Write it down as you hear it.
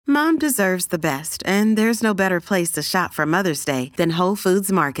Mom deserves the best, and there's no better place to shop for Mother's Day than Whole Foods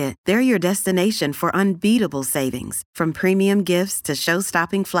Market. They're your destination for unbeatable savings, from premium gifts to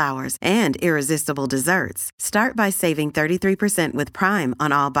show-stopping flowers and irresistible desserts. Start by saving 33% with Prime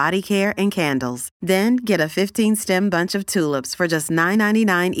on all body care and candles. Then get a 15-stem bunch of tulips for just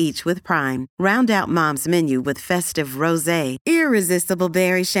 $9.99 each with Prime. Round out Mom's menu with festive rosé, irresistible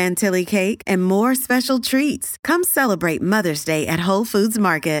berry chantilly cake, and more special treats. Come celebrate Mother's Day at Whole Foods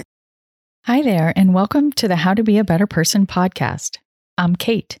Market. Hi there, and welcome to the How to Be a Better Person podcast. I'm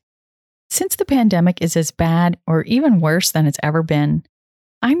Kate. Since the pandemic is as bad or even worse than it's ever been,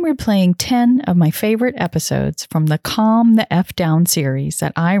 I'm replaying 10 of my favorite episodes from the Calm the F Down series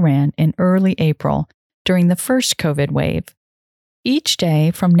that I ran in early April during the first COVID wave. Each day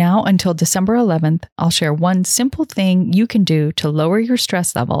from now until December 11th, I'll share one simple thing you can do to lower your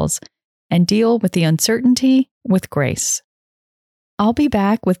stress levels and deal with the uncertainty with grace. I'll be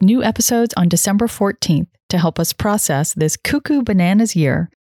back with new episodes on December 14th to help us process this cuckoo bananas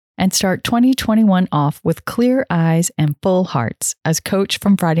year and start 2021 off with clear eyes and full hearts, as Coach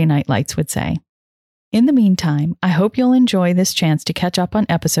from Friday Night Lights would say. In the meantime, I hope you'll enjoy this chance to catch up on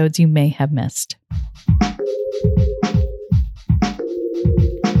episodes you may have missed.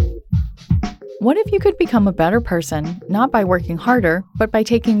 What if you could become a better person, not by working harder, but by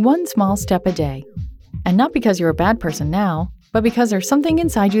taking one small step a day? And not because you're a bad person now, but because there's something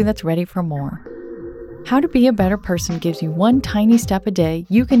inside you that's ready for more. How to Be a Better Person gives you one tiny step a day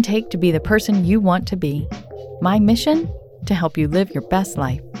you can take to be the person you want to be. My mission? To help you live your best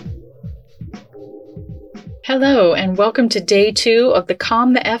life. Hello, and welcome to day 2 of the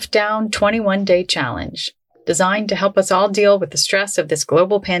Calm the F Down 21-Day Challenge, designed to help us all deal with the stress of this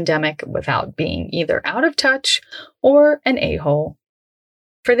global pandemic without being either out of touch or an a-hole.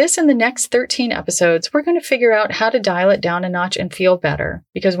 For this and the next 13 episodes, we're going to figure out how to dial it down a notch and feel better,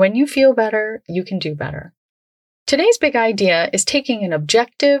 because when you feel better, you can do better. Today's big idea is taking an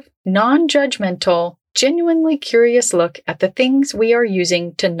objective, non-judgmental, genuinely curious look at the things we are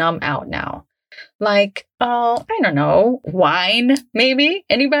using to numb out now. Like, I don't know, wine, maybe?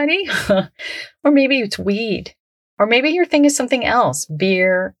 Anybody? Or maybe it's weed. Or maybe your thing is something else,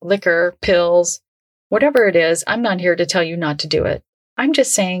 beer, liquor, pills. Whatever it is, I'm not here to tell you not to do it. I'm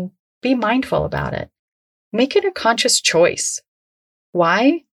just saying, be mindful about it. Make it a conscious choice.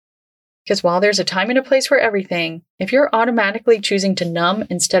 Why? Because while there's a time and a place for everything, if you're automatically choosing to numb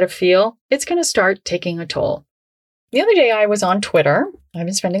instead of feel, it's going to start taking a toll. The other day I was on Twitter. I've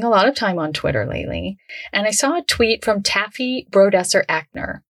been spending a lot of time on Twitter lately, and I saw a tweet from Taffy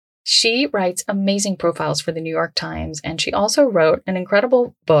Brodesser-Akner. She writes amazing profiles for the New York Times, and she also wrote an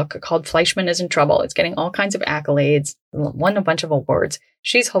incredible book called Fleischman is in Trouble. It's getting all kinds of accolades, won a bunch of awards.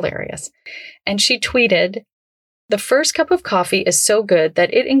 She's hilarious. And she tweeted, "The first cup of coffee is so good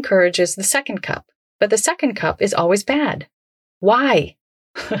that it encourages the second cup, but the second cup is always bad. Why?"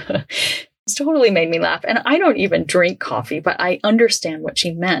 It's totally made me laugh. And I don't even drink coffee, but I understand what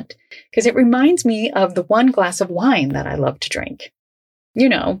she meant, because it reminds me of the one glass of wine that I love to drink. You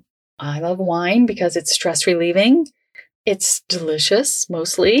know, I love wine because it's stress relieving. It's delicious,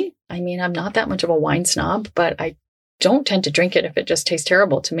 mostly. I mean, I'm not that much of a wine snob, but I don't tend to drink it if it just tastes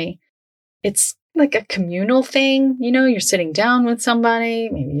terrible to me. It's like a communal thing. You know, you're sitting down with somebody.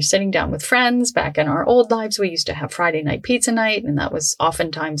 Maybe you're sitting down with friends. Back in our old lives, we used to have Friday night pizza night, and that was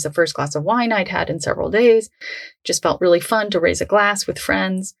oftentimes the first glass of wine I'd had in several days. Just felt really fun to raise a glass with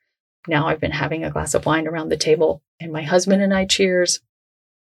friends. Now I've been having a glass of wine around the table, and my husband and I cheers.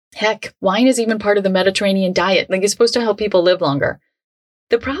 Heck, wine is even part of the Mediterranean diet. Like, it's supposed to help people live longer.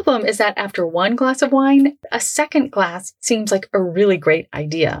 The problem is that after one glass of wine, a second glass seems like a really great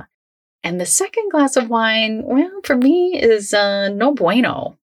idea. And the second glass of wine, well, for me is no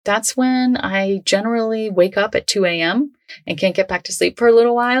bueno. That's when I generally wake up at 2 a.m. and can't get back to sleep for a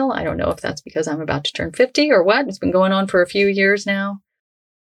little while. I don't know if that's because I'm about to turn 50 or what. It's been going on for a few years now.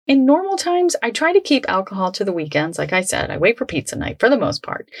 In normal times, I try to keep alcohol to the weekends. Like I said, I wait for pizza night for the most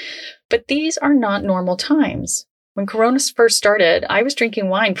part. But these are not normal times. When Corona first started, I was drinking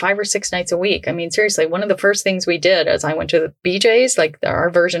wine 5 or 6 nights a week. I mean, seriously, one of the first things we did is I went to the BJ's, like our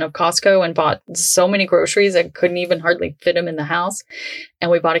version of Costco, and bought so many groceries I couldn't even hardly fit them in the house.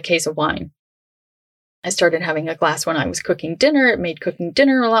 And we bought a case of wine. I started having a glass when I was cooking dinner. It made cooking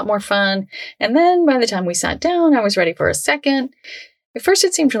dinner a lot more fun. And then by the time we sat down, I was ready for a second. At first,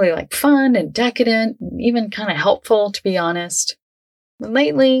 it seemed really like fun and decadent, and even kind of helpful, to be honest.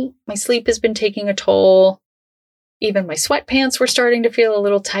 Lately, my sleep has been taking a toll. Even my sweatpants were starting to feel a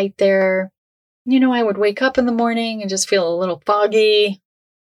little tight there. You know, I would wake up in the morning and just feel a little foggy.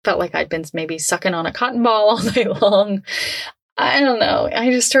 Felt like I'd been maybe sucking on a cotton ball all day long. I don't know.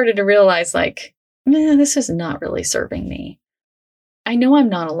 I just started to realize like, man, this is not really serving me. I know I'm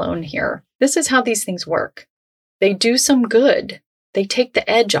not alone here. This is how these things work. They do some good. They take the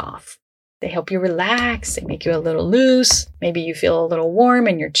edge off. They help you relax. They make you a little loose. Maybe you feel a little warm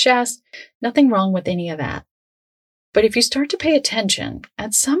in your chest. Nothing wrong with any of that. But if you start to pay attention,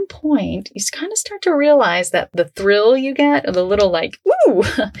 at some point, you kind of start to realize that the thrill you get, or the little like, woo,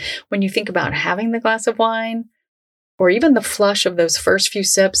 when you think about having the glass of wine, or even the flush of those first few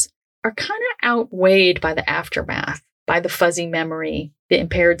sips, are kind of outweighed by the aftermath, by the fuzzy memory, the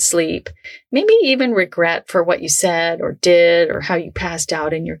impaired sleep, maybe even regret for what you said or did, or how you passed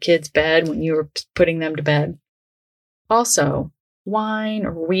out in your kid's bed when you were putting them to bed. Also, wine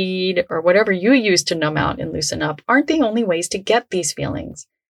or weed or whatever you use to numb out and loosen up aren't the only ways to get these feelings.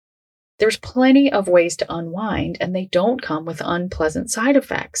 There's plenty of ways to unwind, and they don't come with unpleasant side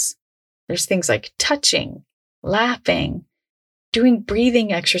effects. There's things like touching, laughing, doing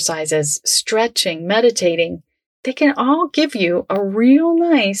breathing exercises, stretching, meditating. They can all give you a real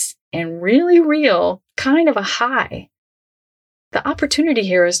nice and really real kind of a high. The opportunity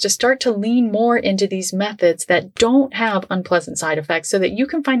here is to start to lean more into these methods that don't have unpleasant side effects so that you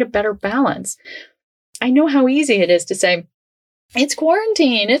can find a better balance. I know how easy it is to say, it's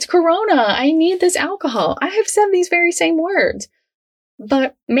quarantine, it's Corona, I need this alcohol. I have said these very same words.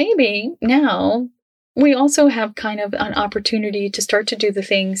 But maybe now we also have kind of an opportunity to start to do the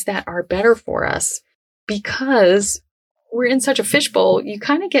things that are better for us. Because we're in such a fishbowl, you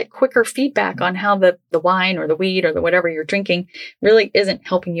kind of get quicker feedback on how the wine or the weed or the whatever you're drinking really isn't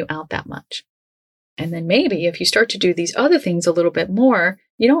helping you out that much. And then maybe if you start to do these other things a little bit more,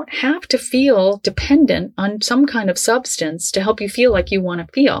 you don't have to feel dependent on some kind of substance to help you feel like you want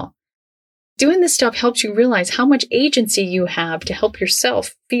to feel. Doing this stuff helps you realize how much agency you have to help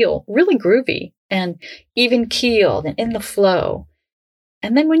yourself feel really groovy and even keeled and in the flow.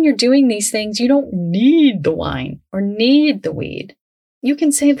 And then when you're doing these things, you don't need the wine or need the weed. You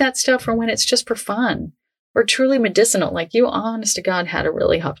can save that stuff for when it's just for fun or truly medicinal, like you, honest to God, had a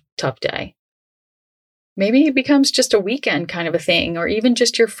really tough day. Maybe it becomes just a weekend kind of a thing, or even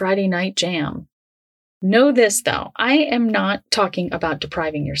just your Friday night jam. Know this, though. I am not talking about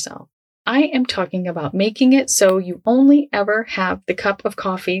depriving yourself. I am talking about making it so you only ever have the cup of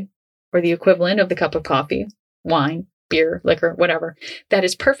coffee or the equivalent of the cup of coffee, wine, beer, liquor, whatever, that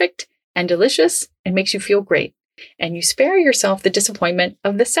is perfect and delicious and makes you feel great. And you spare yourself the disappointment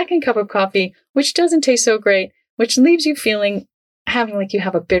of the second cup of coffee, which doesn't taste so great, which leaves you having like you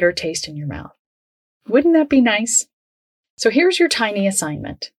have a bitter taste in your mouth. Wouldn't that be nice? So here's your tiny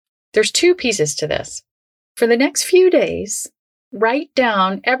assignment. There's 2 pieces to this. For the next few days, write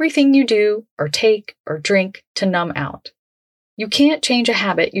down everything you do or take or drink to numb out. You can't change a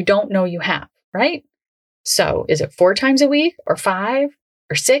habit you don't know you have, right? So is it 4 times a week or 5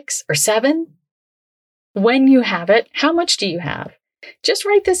 or 6 or 7? When you have it, how much do you have? Just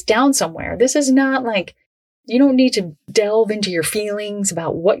write this down somewhere. This is not like, you don't need to delve into your feelings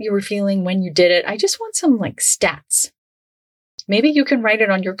about what you were feeling when you did it. I just want some like stats. Maybe you can write it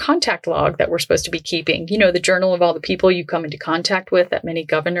on your contact log that we're supposed to be keeping. You know, the journal of all the people you come into contact with that many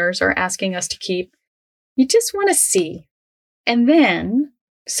governors are asking us to keep. You just want to see. And then,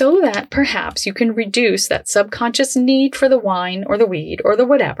 so that perhaps you can reduce that subconscious need for the wine or the weed or the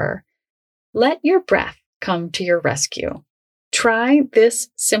whatever, let your breath come to your rescue. Try this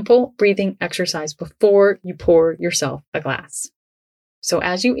simple breathing exercise before you pour yourself a glass. So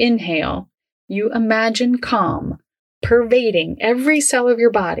as you inhale, you imagine calm pervading every cell of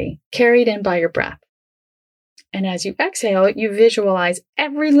your body, carried in by your breath. And as you exhale, you visualize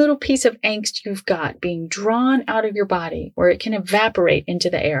every little piece of angst you've got being drawn out of your body where it can evaporate into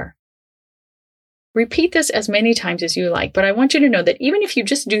the air. Repeat this as many times as you like, but I want you to know that even if you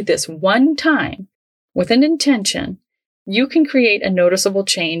just do this one time with an intention, you can create a noticeable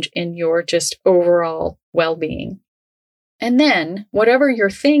change in your just overall well-being. And then whatever your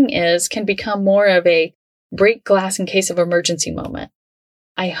thing is can become more of a break glass in case of emergency moment.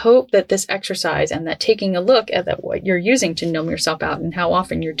 I hope that this exercise and that taking a look at what you're using to numb yourself out and how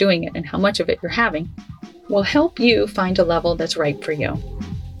often you're doing it and how much of it you're having will help you find a level that's right for you.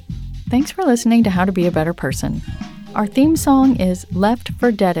 Thanks for listening to How to Be a Better Person. Our theme song is Left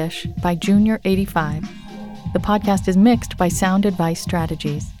for Deadish by Junior85. The podcast is mixed by Sound Advice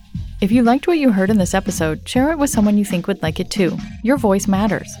Strategies. If you liked what you heard in this episode, share it with someone you think would like it too. Your voice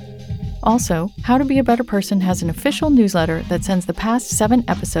matters. Also, How to Be a Better Person has an official newsletter that sends the past 7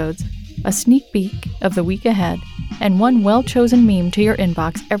 episodes, a sneak peek of the week ahead, and one well-chosen meme to your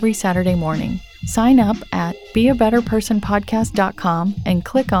inbox every Saturday morning. Sign up at beabetterpersonpodcast.com and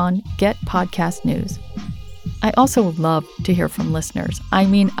click on Get Podcast News. I also love to hear from listeners. I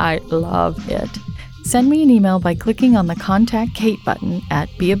mean, I love it. Send me an email by clicking on the Contact Kate button at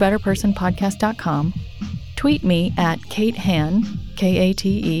beabetterpersonpodcast.com. Tweet me at Kate Han,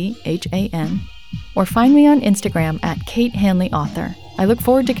 Katehan, or find me on Instagram at Kate Hanley Author. I look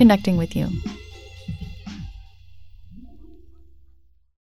forward to connecting with you.